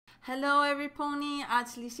Hello every pony,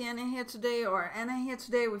 Artelisiana here today, or Anna here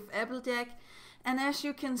today with Applejack. And as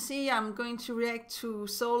you can see, I'm going to react to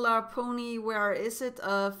Solar Pony, Where Is It?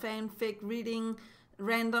 A fanfic reading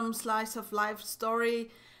random slice of life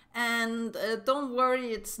story. And don't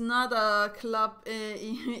worry, it's not a club,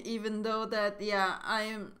 even though that, yeah,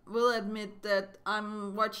 I will admit that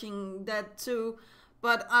I'm watching that too.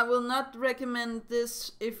 But I will not recommend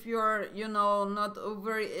this if you're, not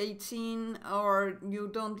over 18 or you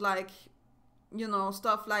don't like,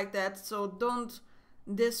 stuff like that. So don't.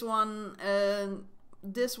 This one,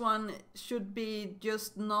 this one should be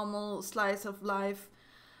just normal slice of life.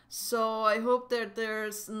 So I hope that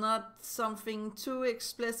there's not something too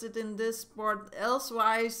explicit in this, but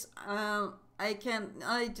elsewise, I can't.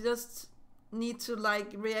 I just need to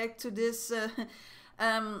react to this.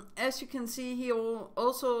 As you can see, he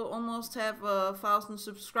also almost have 1,000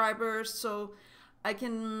 subscribers, so I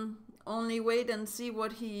can only wait and see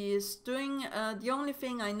what he is doing. The only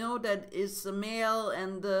thing I know that is a male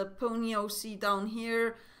and the pony OC down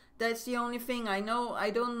here. That's the only thing I know. I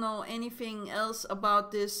don't know anything else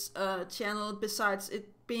about this channel besides it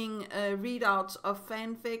being readouts of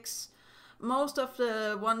fanfics. Most of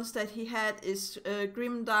the ones that he had is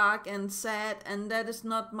grimdark and sad, and that is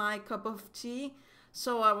not my cup of tea.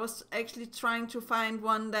 So I was actually trying to find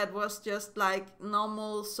one that was just like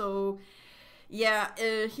normal. So yeah,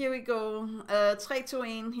 here we go. 3, 2,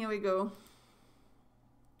 1, here we go.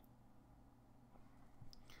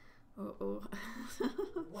 Uh-oh.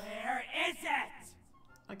 Where is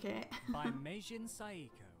it? Okay. By Meijin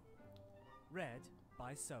Saiko. Read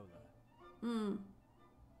by Solar.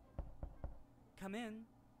 Come in,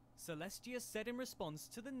 Celestia said in response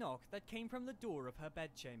to the knock that came from the door of her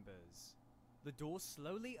bedchambers. The door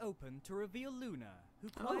slowly opened to reveal Luna, who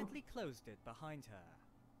quietly closed it behind her.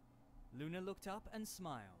 Luna looked up and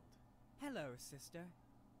smiled. Hello, sister.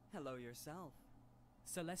 Hello yourself.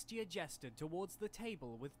 Celestia gestured towards the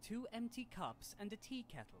table with 2 empty cups and a tea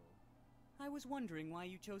kettle. I was wondering why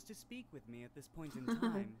you chose to speak with me at this point in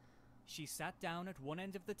time. She sat down at one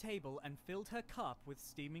end of the table and filled her cup with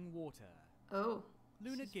steaming water. Oh.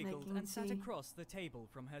 Luna giggled and sat across the table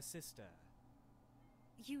from her sister.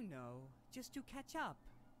 You know, just to catch up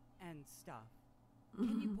and stuff.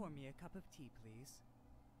 Can you pour me a cup of tea, please?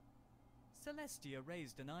 Celestia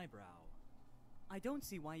raised an eyebrow. I don't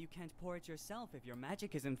see why you can't pour it yourself if your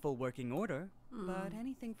magic is in full working order, but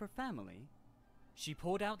anything for family. She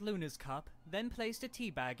poured out Luna's cup, then placed a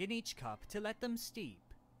tea bag in each cup to let them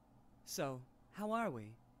steep. So, how are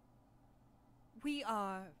we? We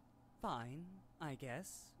are fine, I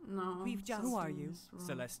guess. No. We've just... Who are you?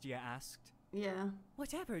 Celestia asked. Yeah.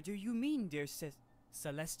 Whatever do you mean, dear sis?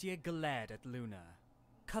 Celestia glared at Luna.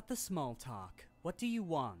 Cut the small talk. What do you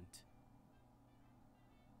want?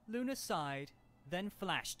 Luna sighed, then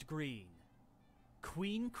flashed green.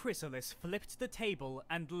 Queen Chrysalis flipped the table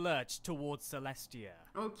and lurched towards Celestia.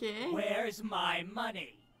 Okay. Where's my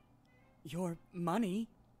money? Your money?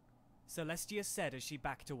 Celestia said as she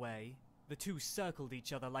backed away. The two circled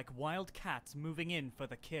each other like wild cats moving in for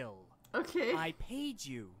the kill. Okay. I paid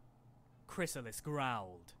you. Chrysalis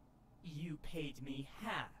growled. You paid me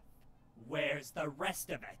half. Where's the rest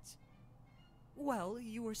of it? Well,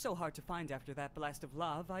 you were so hard to find after that blast of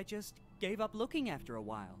love, I just gave up looking after a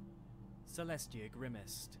while. Celestia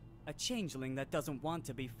grimaced. A changeling that doesn't want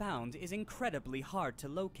to be found is incredibly hard to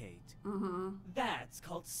locate. That's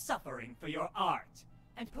called suffering for your art.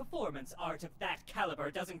 And performance art of that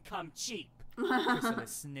caliber doesn't come cheap.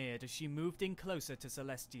 Chrysalis sneered as she moved in closer to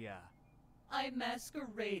Celestia. I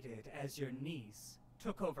masqueraded as your niece,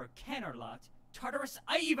 took over Kennerlot, Tartarus,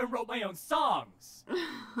 I even wrote my own songs!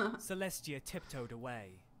 Celestia tiptoed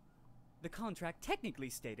away. The contract technically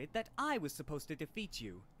stated that I was supposed to defeat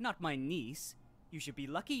you, not my niece. You should be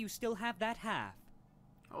lucky you still have that half.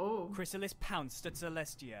 Oh. Chrysalis pounced at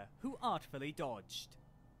Celestia, who artfully dodged.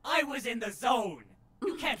 I was in the zone!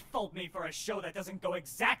 You can't fault me for a show that doesn't go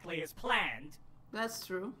exactly as planned! That's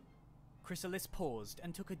true. Chrysalis paused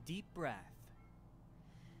and took a deep breath.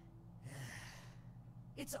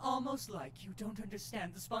 It's almost like you don't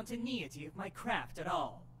understand the spontaneity of my craft at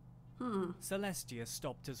all. Celestia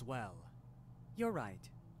stopped as well. You're right.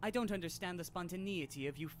 I don't understand the spontaneity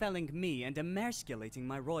of you felling me and emasculating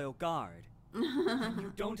my royal guard.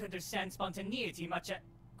 You don't understand spontaneity much at...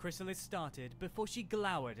 Chrysalis started before she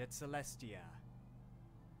glowered at Celestia.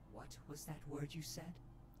 What was that word you said?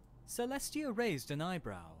 Celestia raised an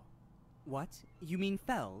eyebrow. What? You mean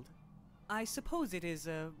felled? I suppose it is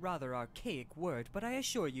a rather archaic word, but I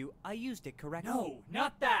assure you, I used it correctly. No,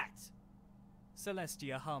 not that!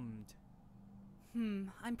 Celestia hummed.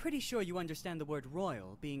 I'm pretty sure you understand the word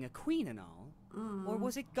royal, being a queen and all. Or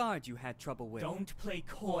was it guard you had trouble with? Don't play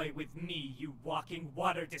coy with me, you walking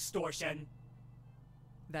water distortion!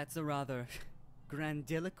 That's a rather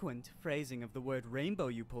grandiloquent phrasing of the word rainbow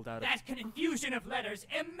you pulled out of— That confusion of letters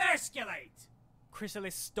emasculate!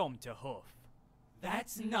 Chrysalis stomped a hoof.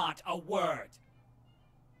 That's not a word!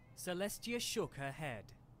 Celestia shook her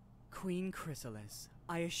head. Queen Chrysalis,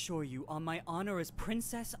 I assure you on my honor as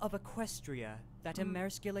Princess of Equestria that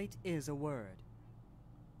emasculate is a word.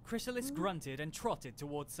 Chrysalis grunted and trotted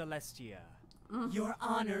towards Celestia. Your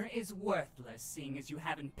honor is worthless, seeing as you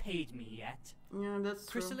haven't paid me yet. Yeah, that's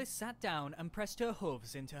true. Chrysalis sat down and pressed her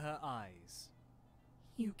hooves into her eyes.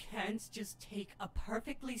 You can't just take a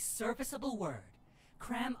perfectly serviceable word,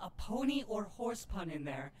 cram a pony or horse pun in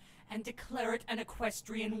there, and declare it an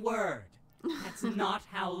equestrian word. That's not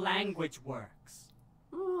how language works.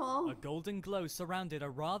 Oh. A golden glow surrounded a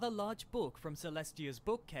rather large book from Celestia's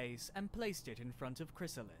bookcase and placed it in front of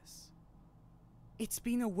Chrysalis. It's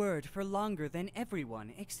been a word for longer than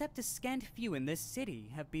everyone, except a scant few in this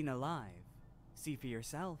city, have been alive. See for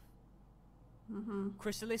yourself.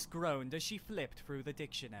 Chrysalis groaned as she flipped through the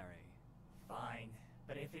dictionary. Fine,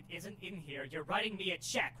 but if it isn't in here, you're writing me a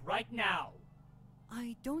check right now!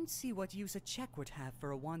 I don't see what use a check would have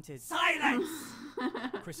for a wanted— Silence!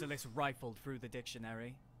 Chrysalis rifled through the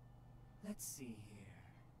dictionary. Let's see here.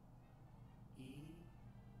 E,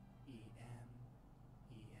 E-M,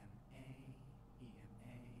 E-M-A,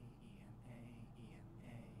 E-M-A, E-M-A,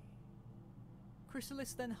 E-M-A.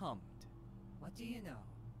 Chrysalis then hummed. What do you know?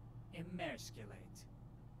 Emasculate.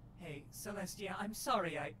 Hey, Celestia, I'm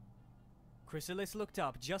sorry Chrysalis looked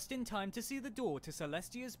up just in time to see the door to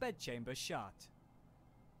Celestia's bedchamber shut.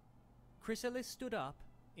 Chrysalis stood up,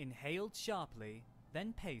 inhaled sharply,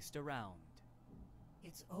 then paced around.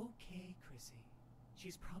 It's okay, Chrissy.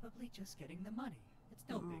 She's probably just getting the money. It's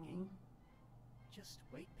no biggie. Just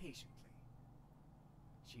wait patiently.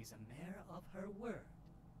 She's a mare of her word.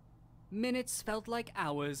 Minutes felt like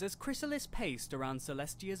hours as Chrysalis paced around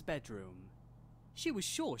Celestia's bedroom. She was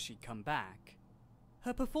sure she'd come back.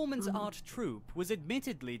 Her performance art troupe was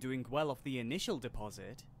admittedly doing well off the initial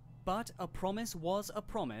deposit, but a promise was a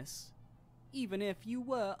promise, even if you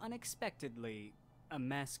were unexpectedly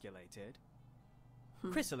emasculated.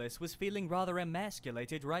 Chrysalis was feeling rather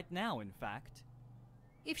emasculated right now, in fact.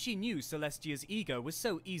 If she knew Celestia's ego was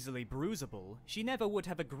so easily bruisable, she never would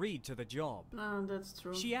have agreed to the job. No, that's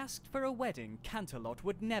true. She asked for a wedding Canterlot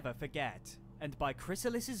would never forget, and by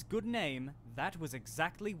Chrysalis's good name, that was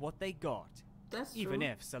exactly what they got. That's even true.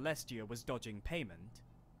 if Celestia was dodging payment.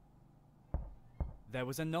 There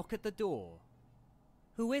was a knock at the door.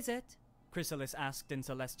 Who is it? Chrysalis asked in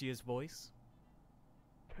Celestia's voice.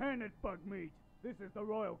 Can it, Bugmeat? This is the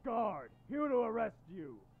Royal Guard, here to arrest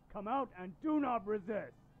you. Come out and do not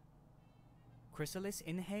resist. Chrysalis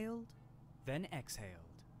inhaled, then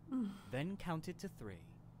exhaled, then counted to 3.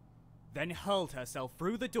 Then hurled herself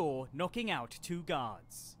through the door, knocking out 2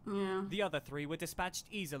 guards. Yeah. The other 3 were dispatched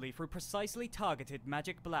easily through precisely targeted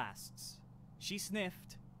magic blasts. She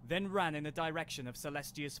sniffed, then ran in the direction of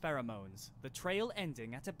Celestia's pheromones, the trail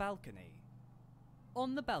ending at a balcony.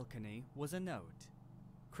 On the balcony was a note.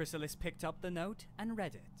 Chrysalis picked up the note and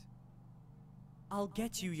read it. I'll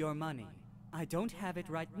get you your money. I don't have it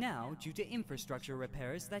right now due to infrastructure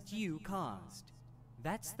repairs that you caused.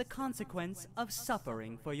 That's the consequence of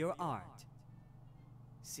suffering for your art.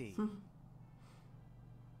 See.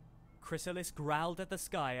 Chrysalis growled at the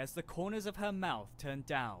sky as the corners of her mouth turned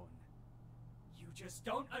down. You just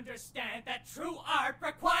don't understand that true art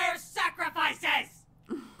requires sacrifices!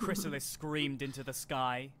 Chrysalis screamed into the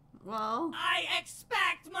sky. Well, I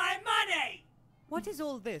expect my money! What is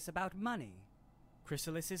all this about money?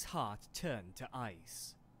 Chrysalis's heart turned to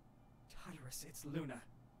ice. Tartarus, it's Luna.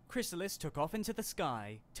 Chrysalis took off into the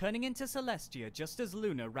sky, turning into Celestia just as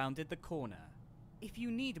Luna rounded the corner. If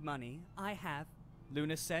you need money, I have,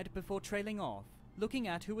 Luna said before trailing off, looking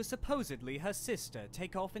at who was supposedly her sister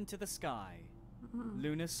take off into the sky.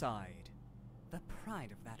 Luna sighed. The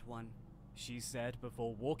pride of that one, she said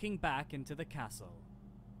before walking back into the castle.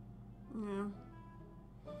 yeah.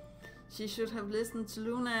 She should have listened to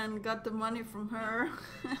Luna and got the money from her.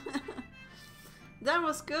 That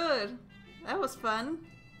was good. That was fun.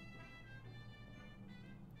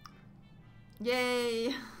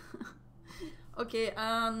 Yay. Okay,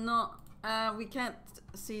 no, we can't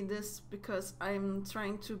see this because I'm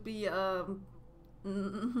trying to be a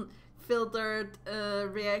filtered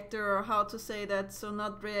reactor, or how to say that, so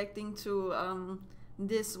not reacting to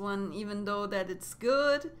this one, even though that it's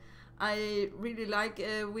good. I really like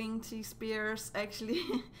Wing T. Spears, actually.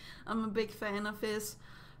 I'm a big fan of his.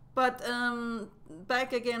 But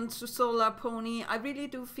back again to Solar Pony, I really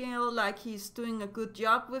do feel like he's doing a good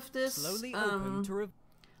job with this. Slowly open to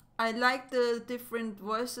I like the different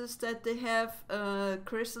voices that they have,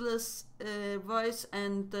 Chrysali's voice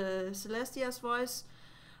and Celestia's voice.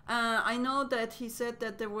 I know that he said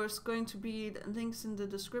that there was going to be links in the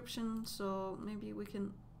description, so maybe we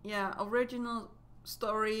can, yeah, original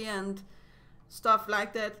story and stuff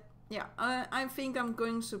like that. Yeah, I think I'm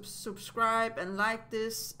going to subscribe and like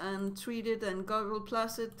this and tweet it and Google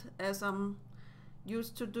Plus it as I'm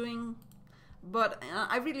used to doing. But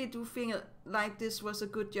I really do feel like this was a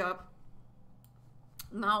good job.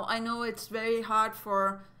 Now, I know it's very hard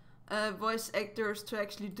for voice actors to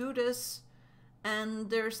actually do this,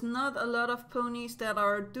 and there's not a lot of ponies that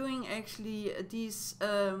are doing actually these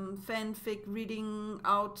fanfic reading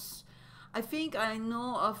outs. I think I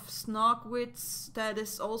know of Snogwits that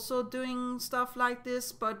is also doing stuff like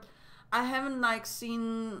this, but I haven't like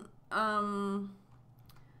seen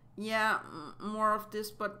yeah, more of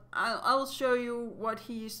this, but I'll show you what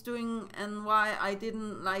he's doing and why I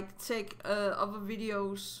didn't like take other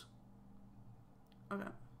videos.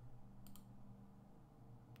 Okay.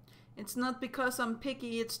 It's not because I'm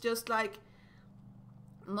picky, it's just like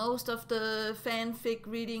most of the fanfic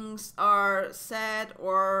readings are sad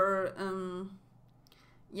or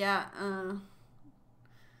yeah,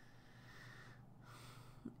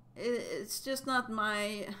 it's just not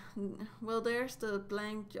my, well, there's the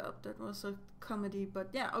blank job, that was a comedy, but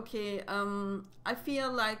yeah, okay. I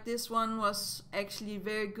feel like this one was actually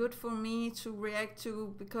very good for me to react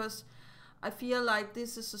to, because I feel like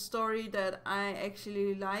this is a story that I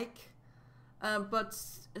actually like, but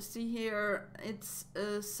see here, it's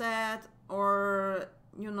sad or,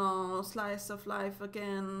 you know, slice of life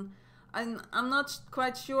again. I'm not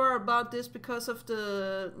quite sure about this because of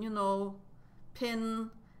the, you know,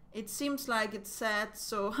 pin. It seems like it's sad,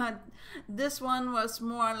 so this one was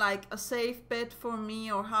more like a safe bet for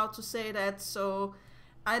me, or how to say that. So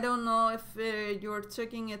I don't know if you're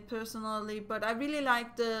taking it personally, but I really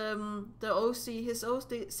like the OC, his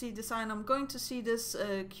OC design. I'm going to see this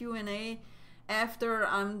Q&A after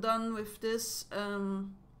I'm done with this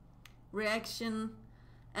reaction,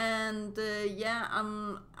 and yeah,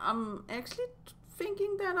 I'm actually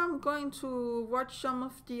thinking that I'm going to watch some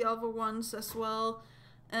of the other ones as well.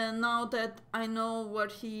 And now that I know what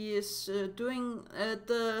he is doing,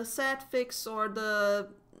 the sad fix or the,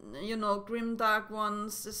 you know, grimdark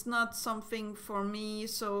ones is not something for me,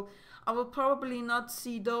 so I will probably not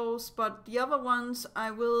see those, but the other ones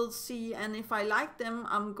I will see, and if I like them,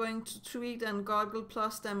 I'm going to tweet and Google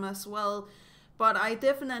Plus them as well. But I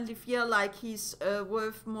definitely feel like he's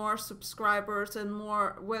worth more subscribers and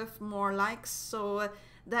worth more likes, so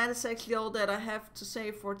that is actually all that I have to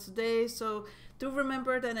say for today. So do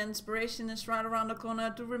remember that inspiration is right around the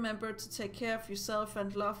corner. Do remember to take care of yourself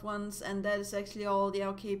and loved ones, and that is actually all. Yeah,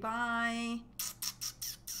 okay, bye.